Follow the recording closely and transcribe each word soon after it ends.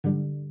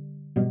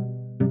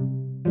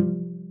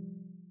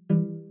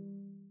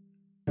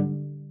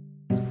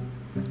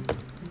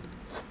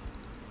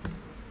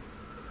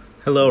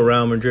Hello,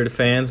 Real Madrid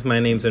fans.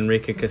 My name's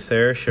Enrique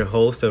Caceres, your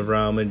host of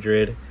Real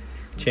Madrid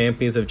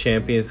Champions of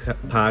Champions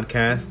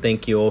podcast.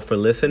 Thank you all for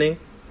listening.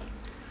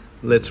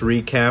 Let's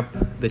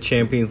recap the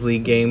Champions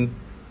League game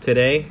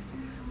today.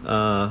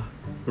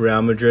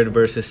 Real Madrid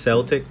versus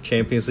Celtic,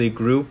 Champions League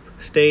group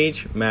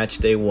stage,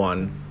 Matchday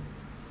 1.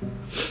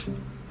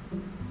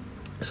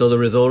 So the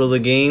result of the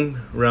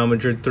game, Real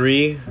Madrid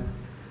 3,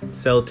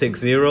 Celtic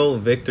 0,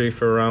 victory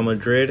for Real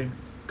Madrid,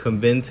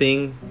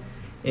 convincing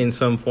in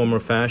some form or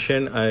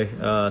fashion.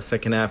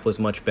 Second half was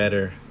much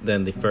better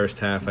than the first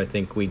half. I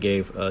think we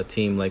gave a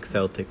team like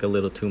Celtic a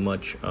little too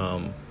much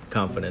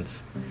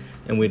confidence,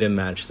 and we didn't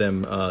match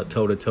them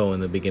toe-to-toe in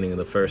the beginning of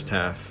the first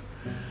half.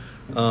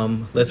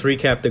 Let's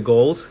recap the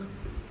goals.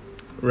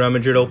 Real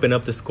Madrid opened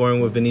up the scoring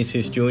with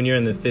Vinicius Jr.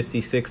 in the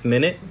 56th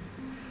minute.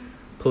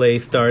 Play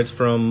starts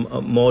from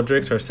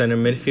Modric, our center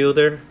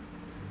midfielder.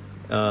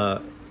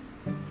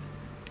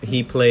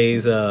 He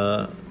plays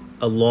a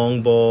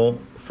long ball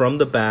from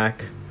the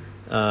back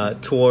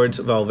towards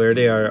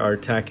Valverde, our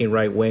attacking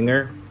right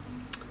winger.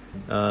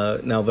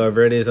 Now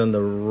Valverde is on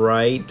the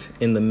right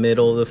in the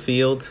middle of the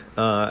field.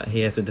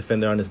 He has a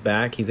defender on his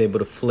back. He's able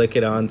to flick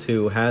it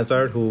onto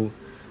Hazard, who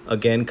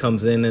again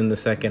comes in the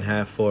second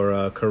half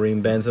for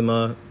Karim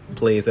Benzema.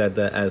 Plays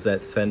as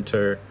that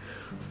center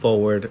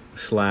forward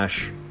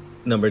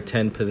 / number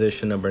 10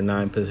 position, number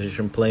 9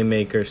 position,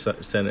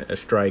 playmaker, center,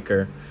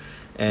 striker.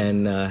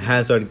 And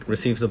Hazard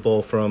receives the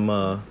ball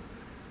from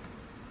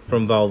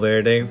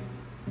Valverde.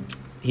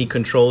 He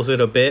controls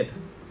it a bit,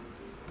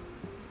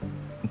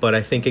 but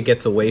I think it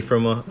gets away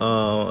from him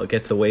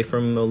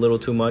a little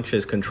too much,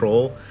 his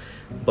control.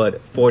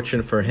 But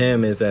fortunate for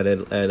him is that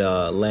it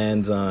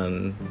lands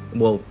on,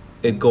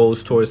 it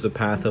goes towards the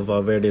path of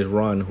Valverde's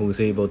run, who's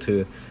able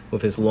to,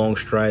 with his long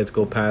strides,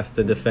 go past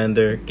the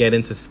defender, get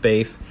into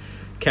space,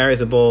 carries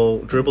the ball,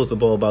 dribbles the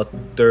ball about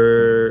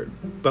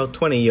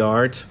 20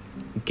 yards,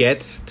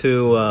 gets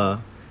to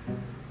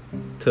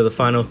the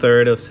final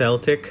third of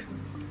Celtic,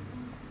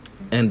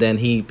 and then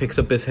he picks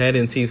up his head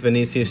and sees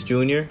Vinicius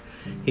Jr.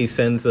 He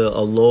sends a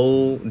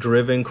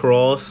low-driven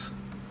cross,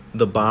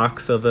 the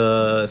box of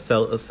the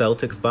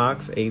Celtic's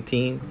box,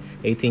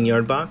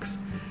 18-yard box,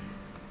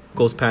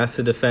 goes past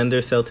the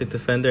defender, Celtic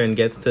defender, and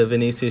gets to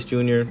Vinicius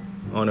Jr.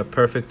 on a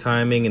perfect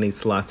timing, and he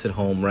slots it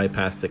home right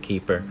past the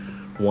keeper,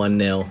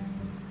 1-0.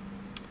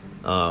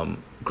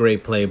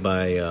 Great play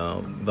by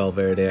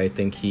Valverde. I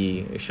think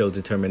he showed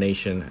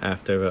determination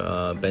after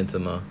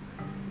Benzema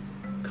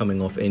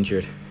coming off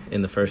injured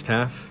in the first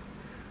half.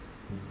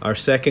 Our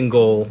second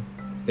goal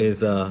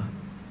is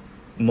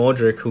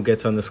Modric, who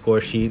gets on the score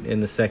sheet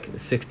in the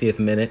 60th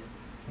minute.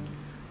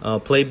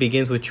 Play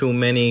begins with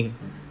Tchouaméni.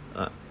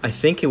 I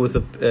think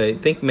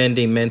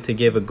Mendy meant to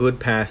give a good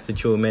pass to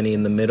Tchouaméni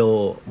in the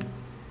middle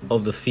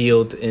of the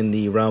field in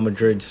the Real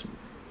Madrid's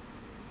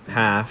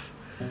half.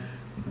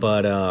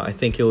 But I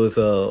think it was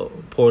a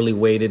poorly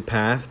weighted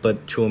pass.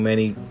 But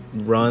Tchouaméni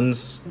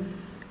runs,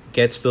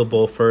 gets the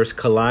ball first,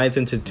 collides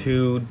into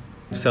two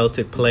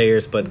Celtic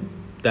players. But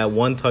that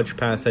one-touch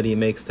pass that he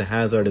makes to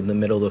Hazard in the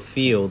middle of the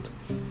field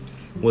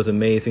was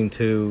amazing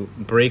to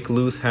break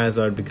loose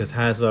Hazard, because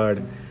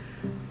Hazard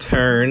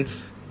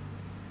turns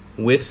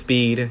with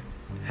speed,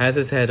 has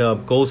his head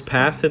up, goes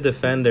past the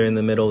defender in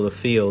the middle of the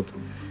field,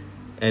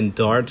 and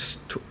darts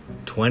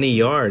 20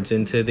 yards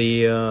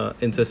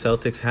into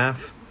Celtic's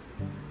half.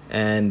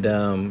 And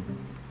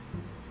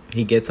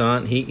he gets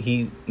on.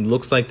 He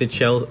looks like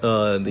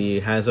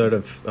the Hazard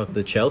of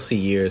the Chelsea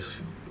years,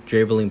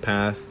 dribbling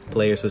past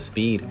players with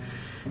speed.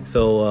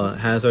 So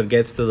Hazard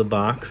gets to the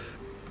box.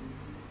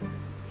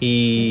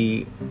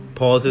 He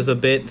pauses a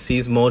bit,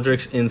 sees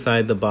Modric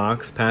inside the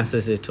box,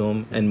 passes it to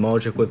him, and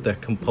Modric, with the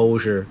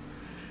composure,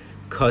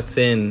 cuts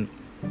in.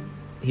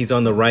 He's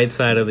on the right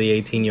side of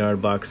the 18-yard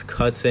box,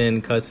 cuts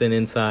in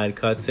inside,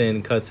 cuts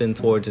in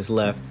towards his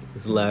left,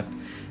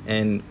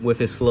 and with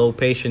his slow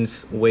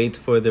patience, waits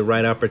for the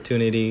right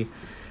opportunity.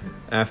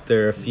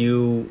 After a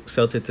few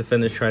Celtic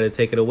defenders try to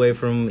take it away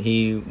from him,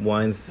 he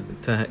winds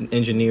to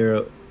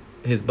engineer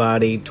his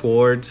body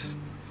towards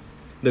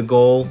the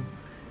goal,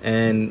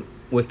 and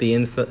with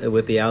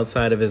the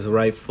outside of his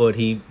right foot,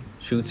 he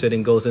shoots it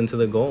and goes into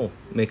the goal.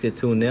 Makes it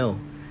 2-0.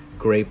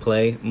 Great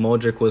play.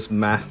 Modric was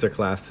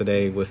masterclass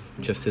today with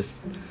just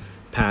his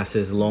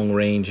passes, long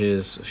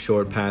ranges,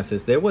 short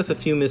passes. There was a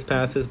few missed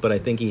passes, but I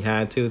think he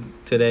had to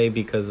today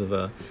because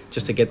of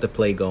just to get the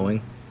play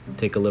going,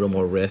 take a little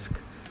more risk.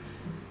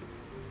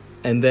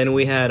 And then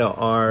we had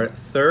our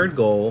third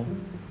goal,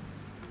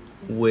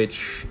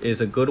 which is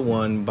a good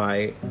one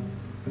by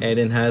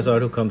Eden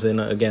Hazard, who comes in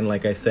again.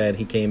 Like I said,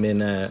 he came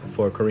in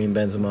for Karim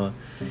Benzema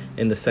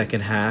in the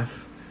second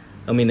half.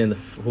 In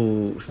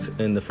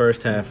the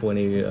first half, when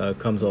he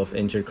comes off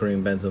injured,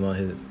 Karim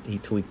Benzema, he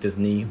tweaked his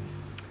knee.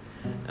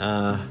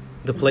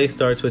 The play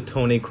starts with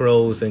Toni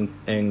Kroos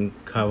and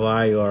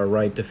Carvajal, our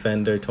right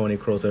defender. Toni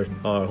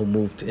Kroos who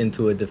moved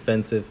into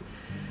a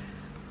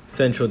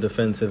central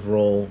defensive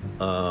role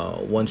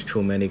once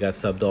Tchouaméni got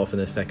subbed off in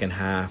the second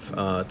half.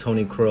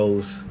 Toni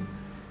Kroos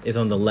is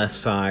on the left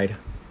side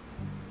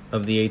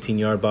of the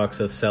 18-yard box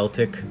of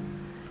Celtic.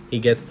 He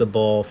gets the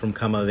ball from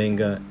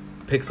Camavinga,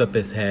 picks up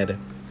his head,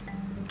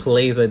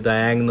 plays a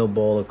diagonal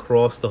ball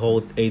across the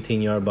whole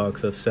 18-yard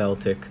box of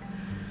Celtic.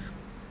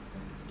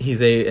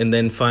 And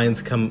then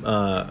finds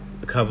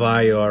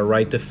Carvajal, our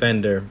right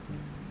defender,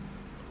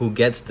 who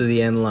gets to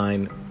the end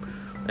line,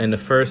 and the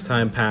first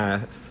time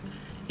touch,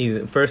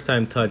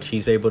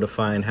 he's able to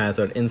find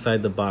Hazard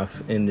inside the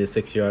box in the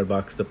 6-yard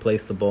box to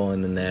place the ball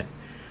in the net.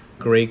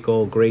 Great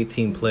goal, great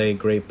team play,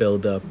 great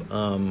build up.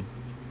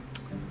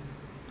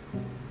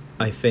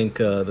 I think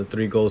the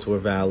 3 goals were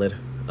valid,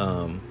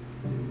 and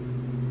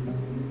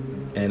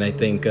I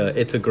think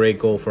it's a great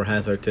goal for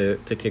Hazard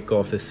to kick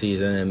off his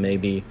season, and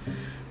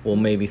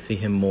we'll see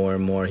him more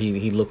and more.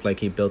 He looked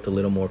like he built a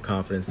little more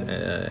confidence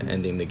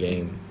ending the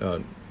game,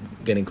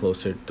 getting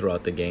closer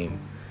throughout the game.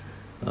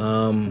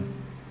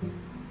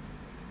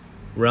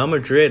 Real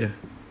Madrid,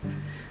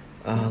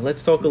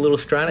 let's talk a little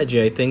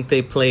strategy. I think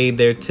they played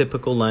their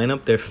typical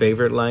lineup, their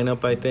favorite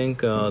lineup. I think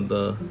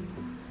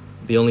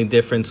the only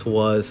difference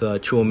was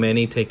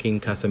Tchouaméni taking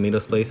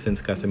Casemiro's place,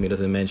 since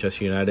Casemiro's in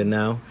Manchester United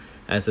now,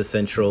 as a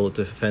central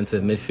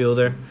defensive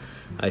midfielder.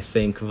 I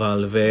think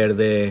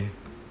Valverde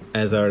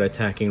as our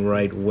attacking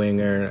right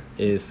winger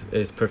is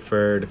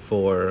preferred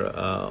for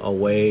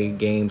away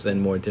games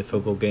and more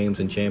difficult games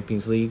in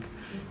Champions League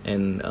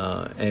and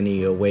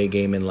any away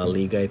game in La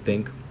Liga, I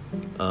think.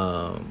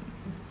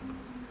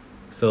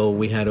 So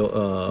we had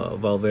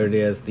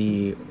Valverde as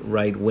the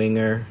right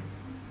winger,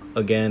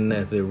 again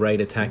as the right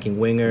attacking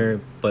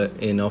winger, but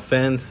in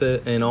offense,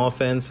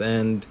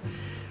 and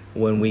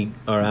when we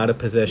are out of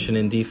possession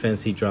in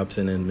defense, he drops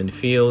in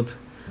midfield.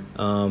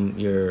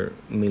 Your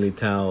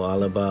Militao,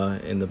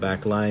 Alaba in the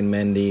back line,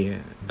 Mendy,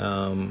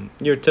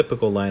 your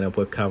typical lineup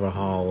with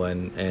Carvajal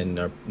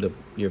and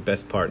your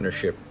best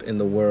partnership in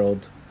the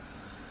world,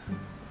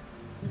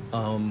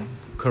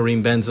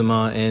 Karim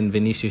Benzema and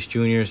Vinicius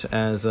Jr.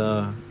 as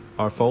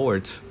our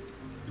forwards,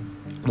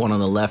 one on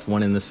the left,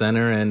 one in the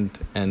center, and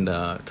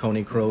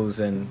Toni Kroos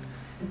and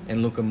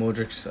Luka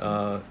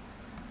Modric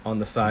on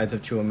the sides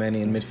of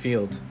Tchouaméni in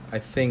midfield. I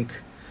think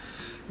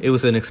it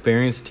was an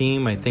experienced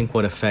team. I think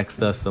what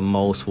affects us the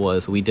most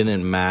was we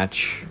didn't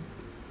match.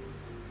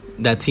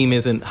 That team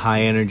isn't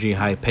high energy,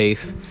 high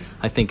pace.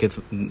 I think it's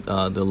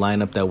the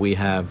lineup that we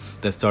have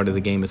that started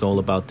the game is all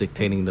about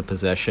dictating the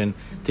possession,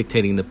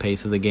 dictating the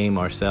pace of the game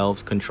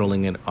ourselves,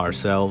 controlling it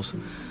ourselves.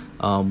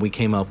 We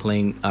came out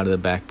playing out of the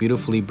back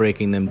beautifully,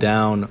 breaking them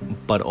down,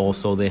 but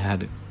also they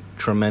had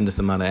tremendous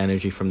amount of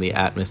energy from the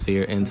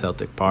atmosphere in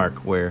Celtic Park,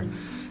 where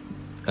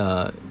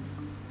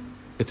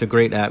it's a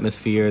great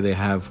atmosphere. They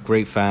have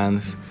great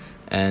fans,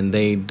 and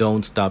they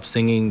don't stop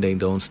singing. They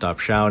don't stop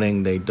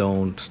shouting. They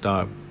don't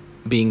stop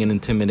being an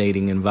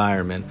intimidating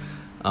environment.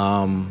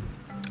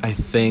 I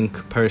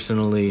think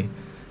personally,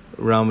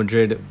 Real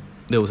Madrid,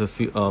 there was a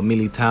few.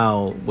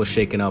 Militao was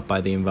shaken up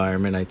by the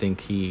environment. I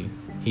think he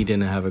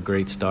didn't have a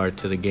great start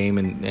to the game,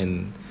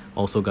 and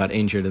also got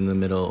injured in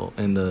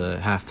the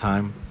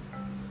halftime.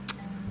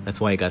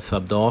 That's why he got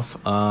subbed off.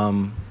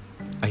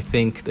 I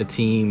think the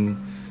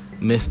team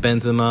missed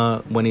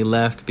Benzema when he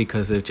left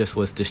because it just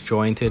was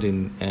disjointed,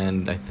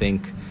 and I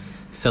think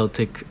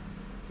Celtic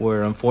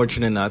were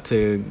unfortunate not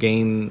to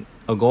gain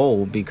a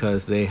goal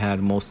because they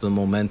had most of the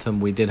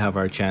momentum. We did have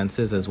our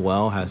chances as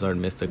well. Hazard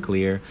missed a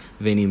clear.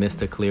 Vinny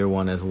missed a clear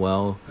one as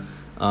well.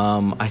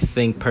 I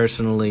think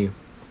personally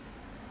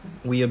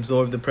we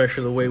absorbed the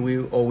pressure the way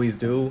we always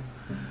do.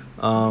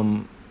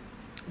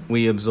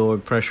 We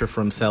absorbed pressure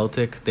from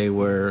Celtic. They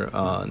were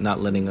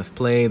not letting us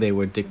play. They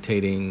were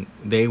dictating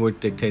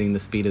the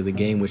speed of the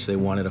game, which they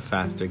wanted a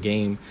faster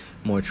game,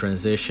 more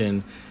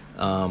transition.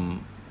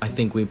 I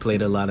think we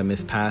played a lot of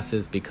missed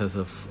passes because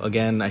of,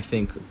 again, I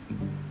think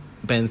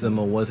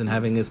Benzema wasn't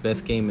having his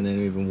best game, and then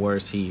even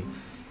worse,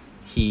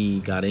 he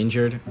got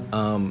injured.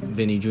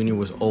 Vinny Jr.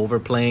 was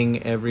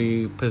overplaying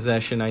every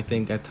possession, I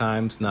think, at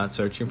times, not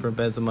searching for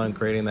Benzema and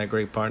creating that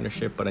great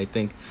partnership. But I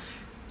think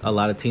a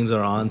lot of teams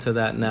are on to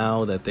that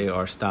now, that they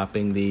are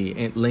stopping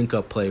the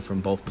link-up play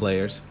from both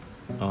players.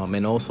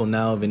 And also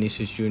now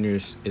Vinicius Jr.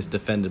 is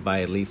defended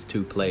by at least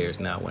 2 players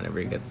now whenever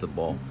he gets the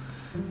ball.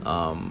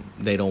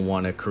 They don't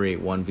want to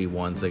create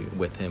 1v1s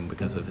with him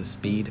because of his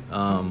speed.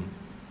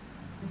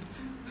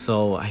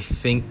 So I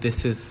think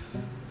this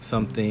is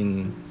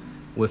something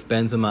with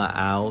Benzema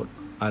out.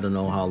 I don't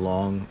know how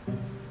long.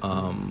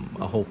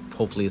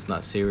 Hopefully it's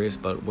not serious,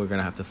 but we're going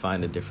to have to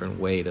find a different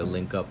way to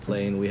link up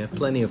play. And we have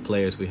plenty of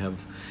players. We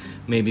have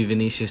maybe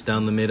Vinicius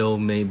down the middle,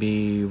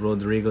 maybe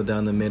Rodrigo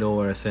down the middle,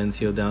 or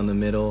Asensio down the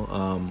middle.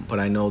 But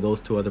I know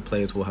those 2 other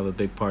players will have a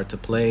big part to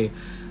play.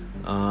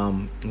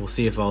 We'll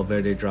see if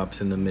Valverde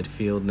drops in the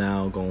midfield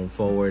now going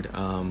forward.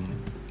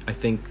 I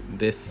think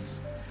this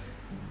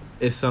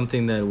is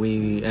something that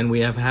we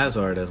have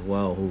Hazard as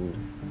well, who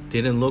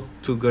didn't look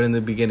too good in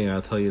the beginning.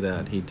 I'll tell you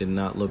that. He did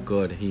not look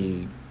good.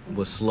 He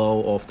was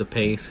slow off the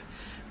pace,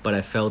 but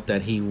I felt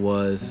that he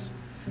was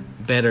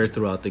better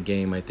throughout the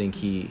game. I think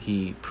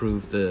he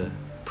proved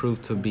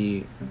to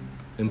be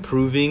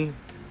improving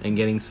and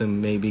getting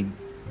some maybe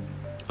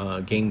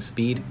game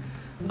speed.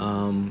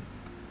 Um,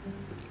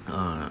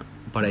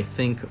 but I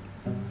think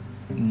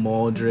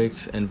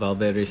Modric and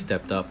Valverde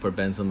stepped up for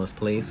Benzema's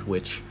place,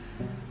 which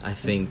I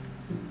think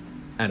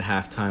at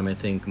halftime, I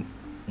think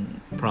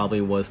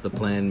probably was the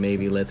plan.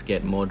 Maybe let's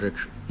get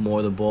Modric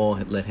more the ball,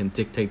 let him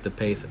dictate the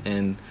pace,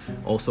 and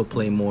also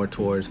play more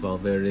towards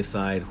Valverde's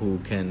side, who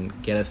can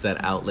get us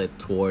that outlet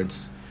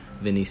towards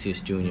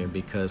Vinicius Jr.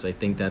 Because I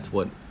think that's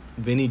what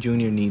Vinny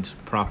Jr. needs: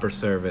 proper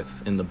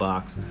service in the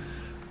box,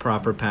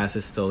 proper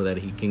passes so that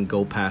he can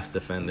go past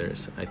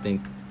defenders. I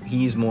think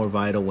he's more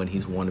vital when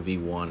he's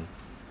 1v1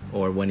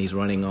 or when he's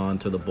running on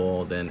to the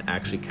ball than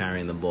actually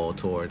carrying the ball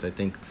towards. I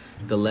think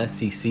the less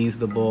he sees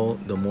the ball,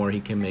 the more he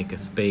can make a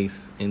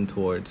space in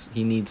towards.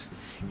 He needs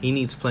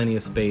plenty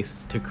of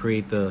space to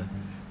create the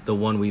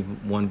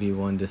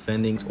 1v1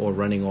 defendings or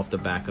running off the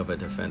back of a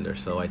defender.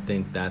 So I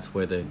think that's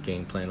where the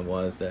game plan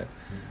was, that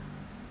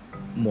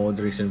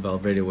Modric and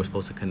Valverde were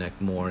supposed to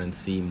connect more and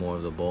see more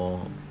of the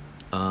ball.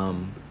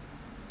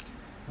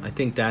 I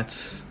think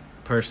that's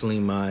personally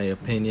my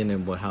opinion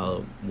and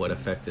what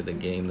affected the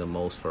game the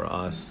most for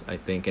us, I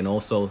think. And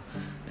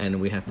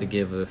we have to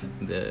give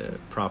the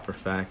proper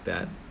fact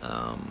that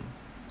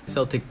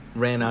Celtic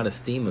ran out of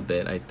steam a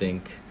bit, I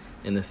think,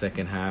 in the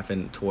second half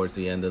and towards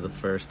the end of the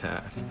first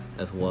half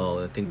as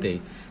well. I think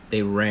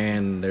they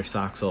ran their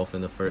socks off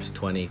in the first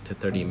 20 to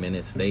 30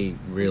 minutes. They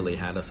really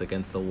had us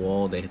against the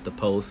wall. They hit the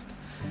post,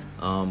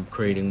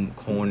 creating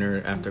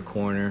corner after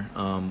corner,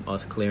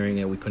 us clearing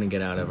it. We couldn't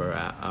get out of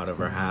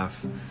our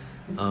half.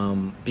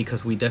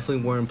 Because we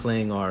definitely weren't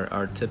playing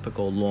our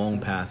typical long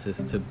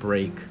passes to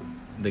break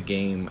the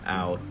game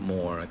out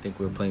more. I think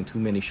we were playing too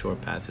many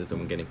short passes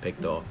and we're getting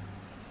picked off.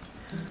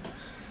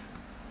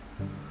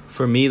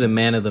 For me, the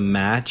man of the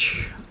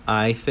match,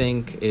 I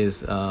think, is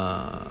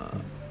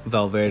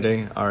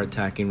Valverde, our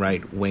attacking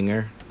right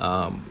winger,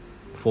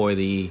 for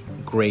the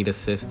great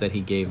assist that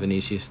he gave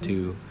Vinicius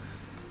to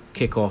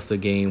kick off the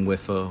game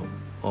with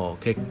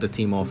kick the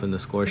team off in the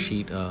score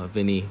sheet.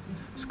 Vinny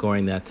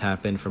scoring that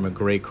tap in from a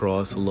great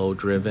cross, low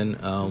driven.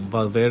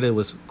 Valverde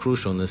was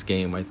crucial in this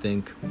game. I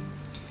think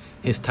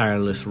his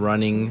tireless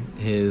running,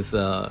 his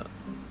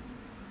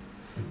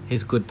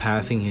good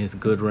passing, his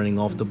good running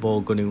off the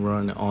ball, good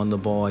run on the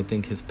ball. I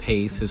think his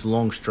pace, his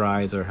long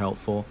strides are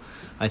helpful.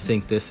 I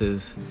think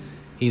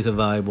he's a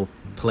valuable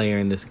player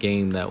in this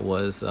game that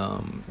was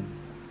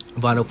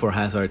vital for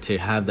Hazard to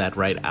have that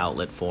right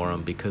outlet for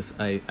him, because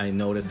I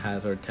notice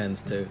Hazard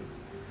tends to,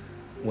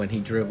 when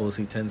he dribbles,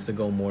 he tends to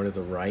go more to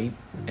the right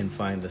and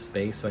find the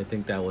space. So I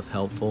think that was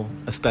helpful.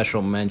 A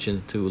special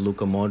mention to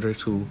Luka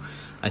Modric, who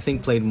I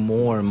think played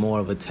more and more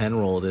of a 10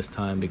 role this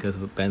time because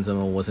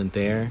Benzema wasn't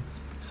there.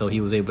 So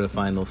he was able to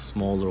find those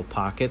small little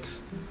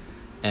pockets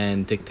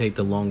and dictate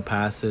the long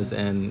passes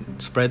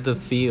and spread the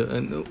field.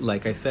 And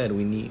like I said,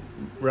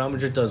 Real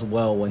Madrid does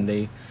well when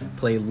they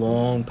play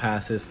long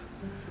passes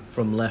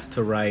from left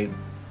to right,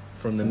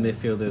 from the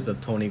midfielders of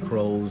Toni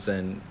Kroos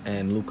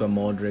and Luka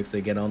Modric.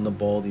 They get on the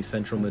ball, these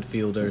central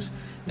midfielders,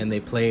 and they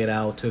play it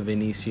out to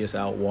Vinicius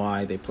out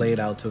wide. They play it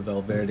out to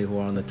Valverde, who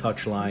are on the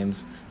touch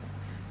lines.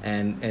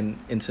 And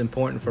it's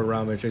important for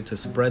Real Madrid to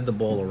spread the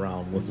ball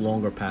around with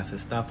longer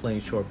passes. Stop playing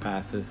short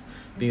passes,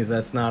 because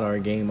that's not our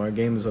game. Our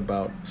game is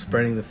about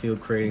spreading the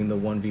field, creating the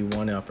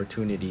 1v1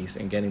 opportunities,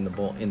 and getting the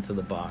ball into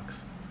the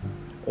box,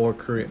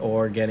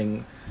 or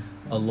getting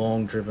a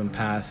long driven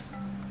pass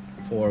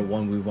for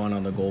 1v1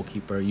 on the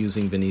goalkeeper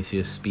using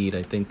Vinicius' speed.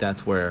 I think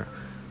that's where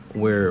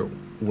we're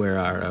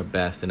our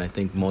best, and I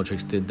think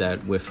Modric did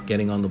that with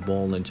getting on the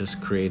ball and just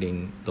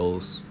creating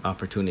those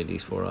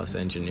opportunities for us,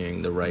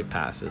 engineering the right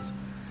passes.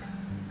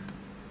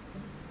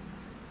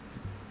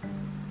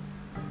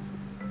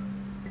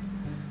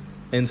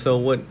 And so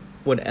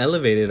what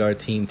elevated our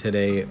team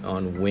today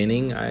on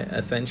winning,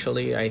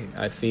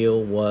 I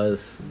feel,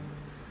 was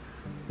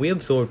we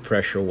absorbed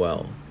pressure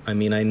well. I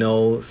mean, I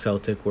know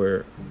Celtic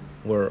were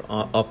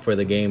up for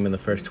the game in the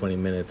first 20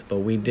 minutes,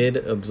 but we did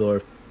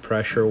absorb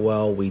pressure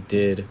well. We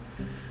did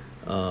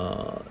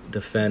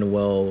defend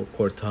well.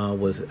 Courtois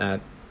was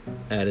at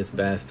his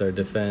best. Our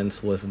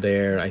defense was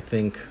there. I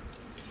think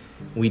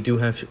we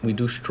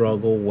do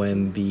struggle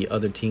when the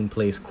other team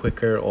plays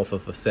quicker off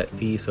of a set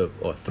piece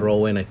or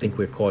throw in. I think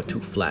we're caught too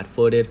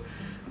flat-footed,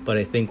 but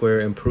I think we're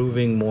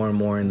improving more and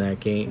more in that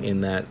game, in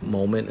that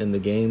moment in the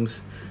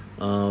games.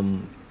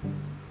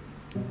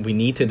 We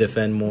need to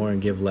defend more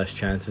and give less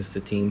chances to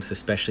teams,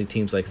 especially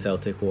teams like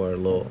Celtic, who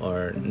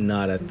are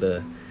not at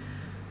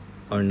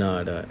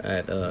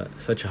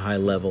such a high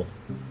level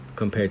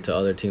compared to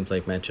other teams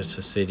like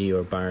Manchester City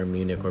or Bayern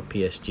Munich or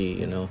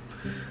PSG.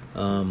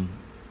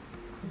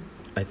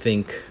 I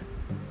think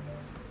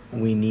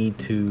we need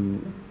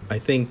to. I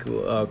think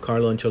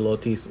Carlo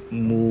Ancelotti's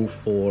move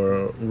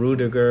for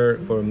Rudiger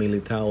for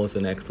Militao was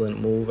an excellent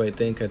move, I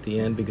think, at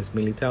the end, because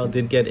Militao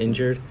did get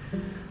injured.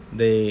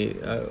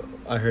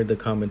 I heard the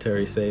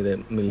commentary say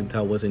that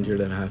Militao was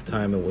injured at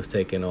halftime and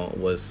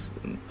was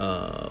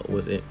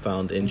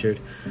found injured.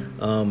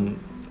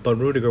 But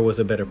Rudiger was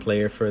a better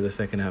player for the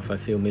second half. I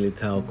feel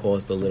Militao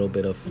caused a little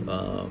bit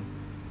of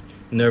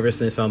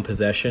nervousness on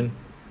possession,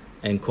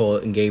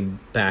 and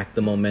gave back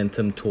the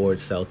momentum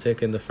towards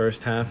Celtic in the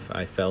first half.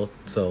 I felt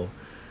so.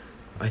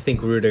 I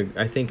think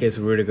it's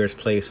Rudiger's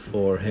place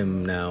for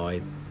him now.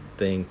 I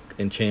think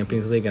in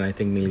Champions League, and I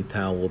think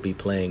Militao will be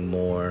playing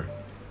more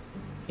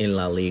in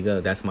La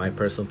Liga. That's my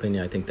personal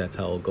opinion. I think that's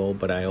how it'll go.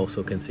 But I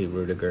also can see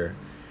Rudiger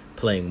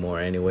playing more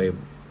anyway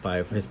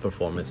by his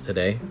performance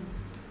today.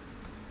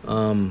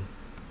 And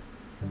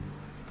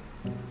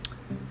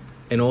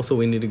also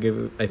we need to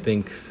give, I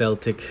think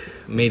Celtic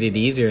made it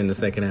easier in the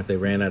second half. They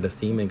ran out of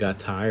steam and got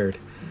tired.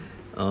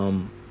 We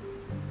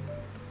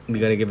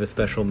got to give a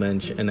special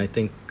mention. And I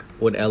think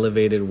what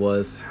elevated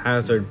was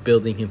Hazard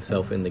building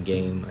himself in the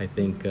game. I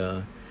think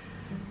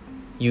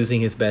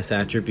using his best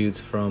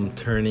attributes from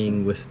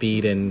turning with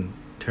speed and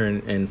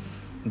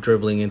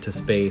dribbling into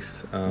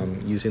space,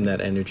 using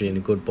that energy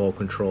and good ball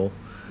control.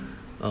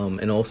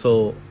 And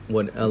also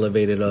what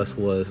elevated us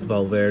was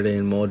Valverde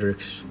and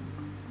Modric,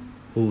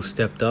 who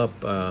stepped up.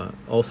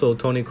 Also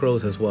Toni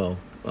Kroos as well,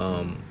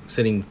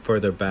 sitting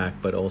further back,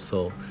 but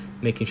also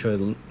making sure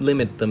to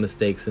limit the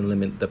mistakes and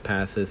limit the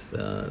passes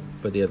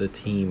for the other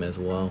team as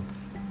well.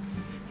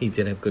 He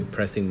did have good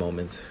pressing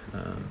moments,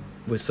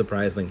 which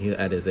surprisingly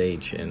at his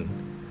age. And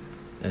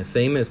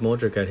same as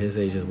Modric at his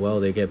age as well.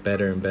 They get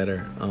better and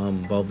better.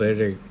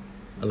 Valverde,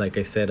 like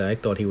I said, I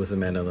thought he was the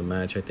man of the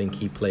match. I think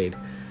he played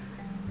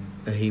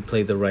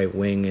the right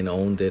wing and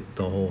owned it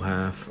the whole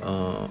half,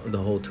 the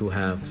whole two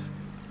halves.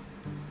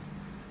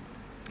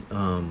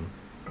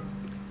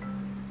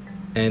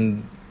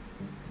 And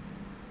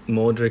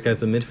Modric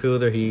as a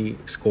midfielder, he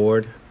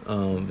scored.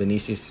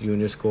 Vinicius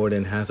Jr. scored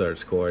and Hazard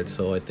scored.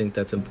 So I think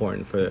that's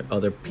important for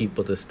other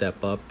people to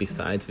step up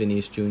besides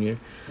Vinicius Jr.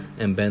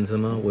 and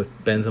Benzema. With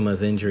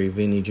Benzema's injury,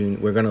 Vinny Jr.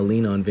 we're gonna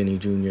lean on Vinny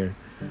Jr.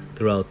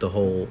 throughout the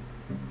whole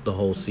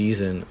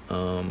season.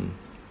 And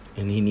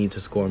he needs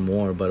to score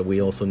more, but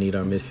we also need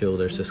our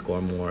midfielders to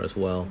score more as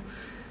well.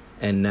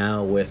 And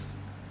now with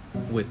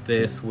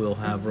this, we'll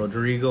have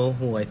Rodrigo,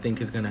 who I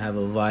think is going to have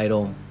a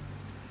vital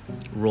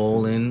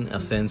role in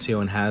Asensio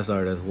and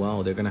Hazard as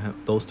well.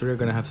 Those three are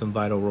going to have some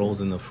vital roles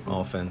in the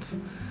offense.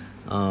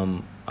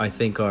 I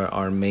think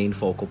our main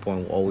focal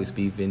point will always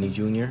be Vinny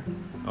Jr.,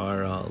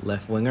 our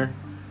left winger,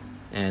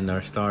 and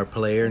our star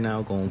player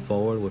now going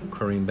forward with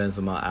Karim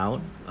Benzema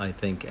out. I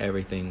think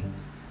everything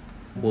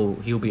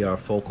he'll be our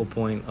focal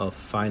point of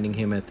finding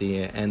him at the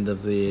end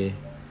of the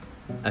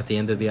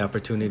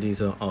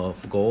opportunities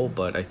of goal.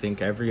 But I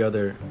think every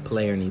other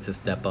player needs to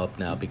step up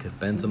now, because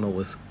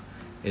Benzema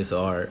is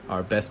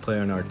our best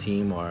player on our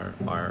team, our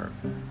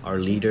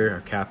leader,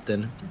 our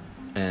captain,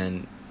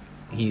 and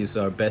he's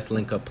our best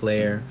link-up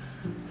player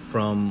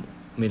from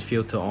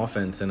midfield to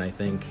offense. And I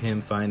think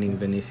him finding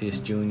Vinicius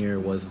Jr.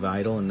 was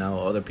vital, and now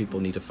other people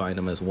need to find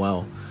him as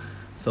well.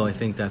 So I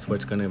think that's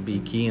what's going to be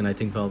key, and I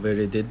think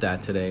Valverde did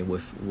that today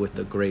with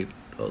a great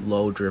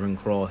low-driven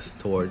cross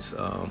towards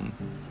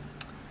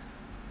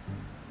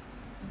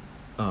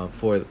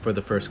for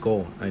the first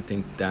goal. I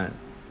think that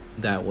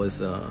was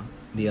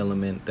the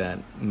element that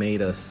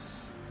made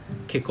us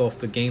kick off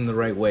the game the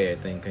right way. I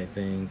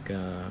think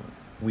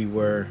we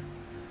were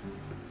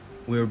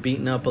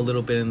beaten up a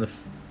little bit in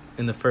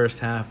the first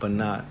half, but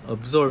not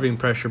absorbing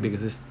pressure,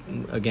 because this,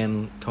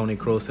 again, Toni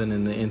Kroos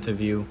in the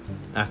interview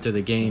after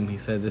the game, he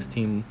said this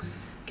team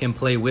can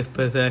play with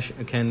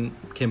possession,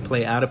 can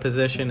play out of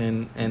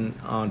possession and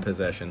on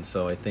possession.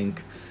 So I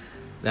think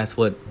that's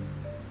what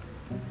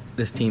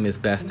this team is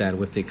best at,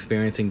 with the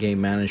experience in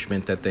game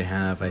management that they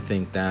have. I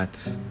think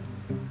that's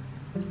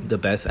the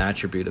best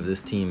attribute of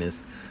this team,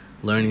 is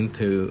learning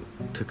to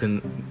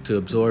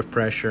absorb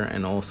pressure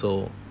and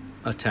also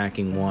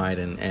attacking wide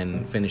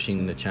and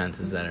finishing the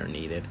chances that are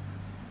needed.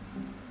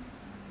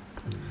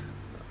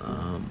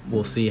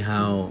 We'll see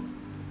how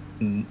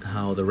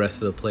the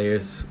rest of the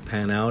players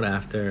pan out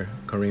after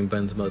Karim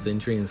Benzema's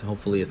injury, and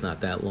hopefully it's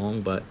not that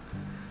long, but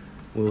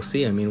we'll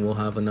see. I mean,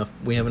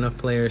 we have enough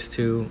players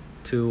to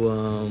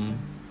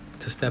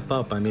step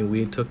up. I mean,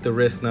 we took the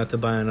risk not to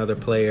buy another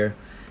player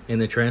in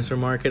the transfer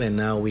market, and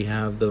now we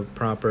have the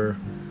proper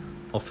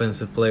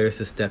offensive players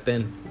to step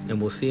in,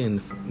 and we'll see.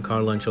 And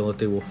Carlo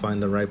Ancelotti will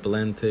find the right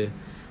blend to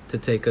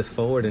take us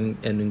forward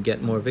and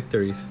get more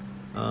victories,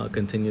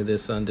 continue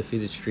this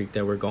undefeated streak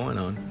that we're going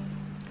on.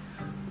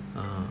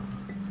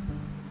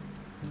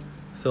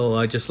 So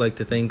I'd just like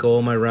to thank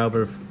all my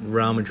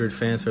Real Madrid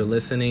fans for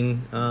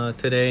listening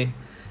today.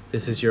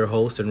 This is your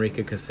host,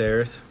 Enrique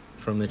Caceres,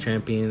 from the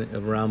Champion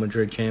of Real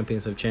Madrid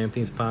Champions of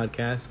Champions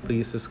podcast.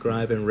 Please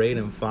subscribe and rate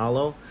and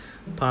follow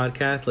the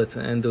podcast. Let's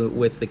end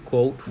with the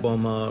quote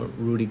from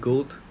Rudy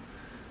Gould.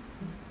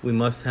 We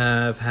must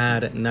have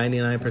had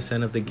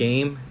 99% of the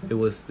game. It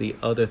was the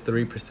other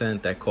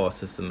 3% that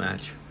cost us the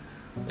match.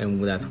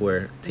 And that's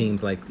where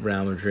teams like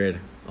Real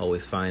Madrid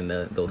always find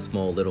those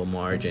small little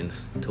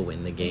margins to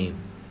win the game.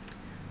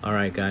 All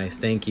right, guys.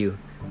 Thank you.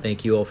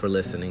 Thank you all for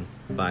listening.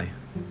 Bye.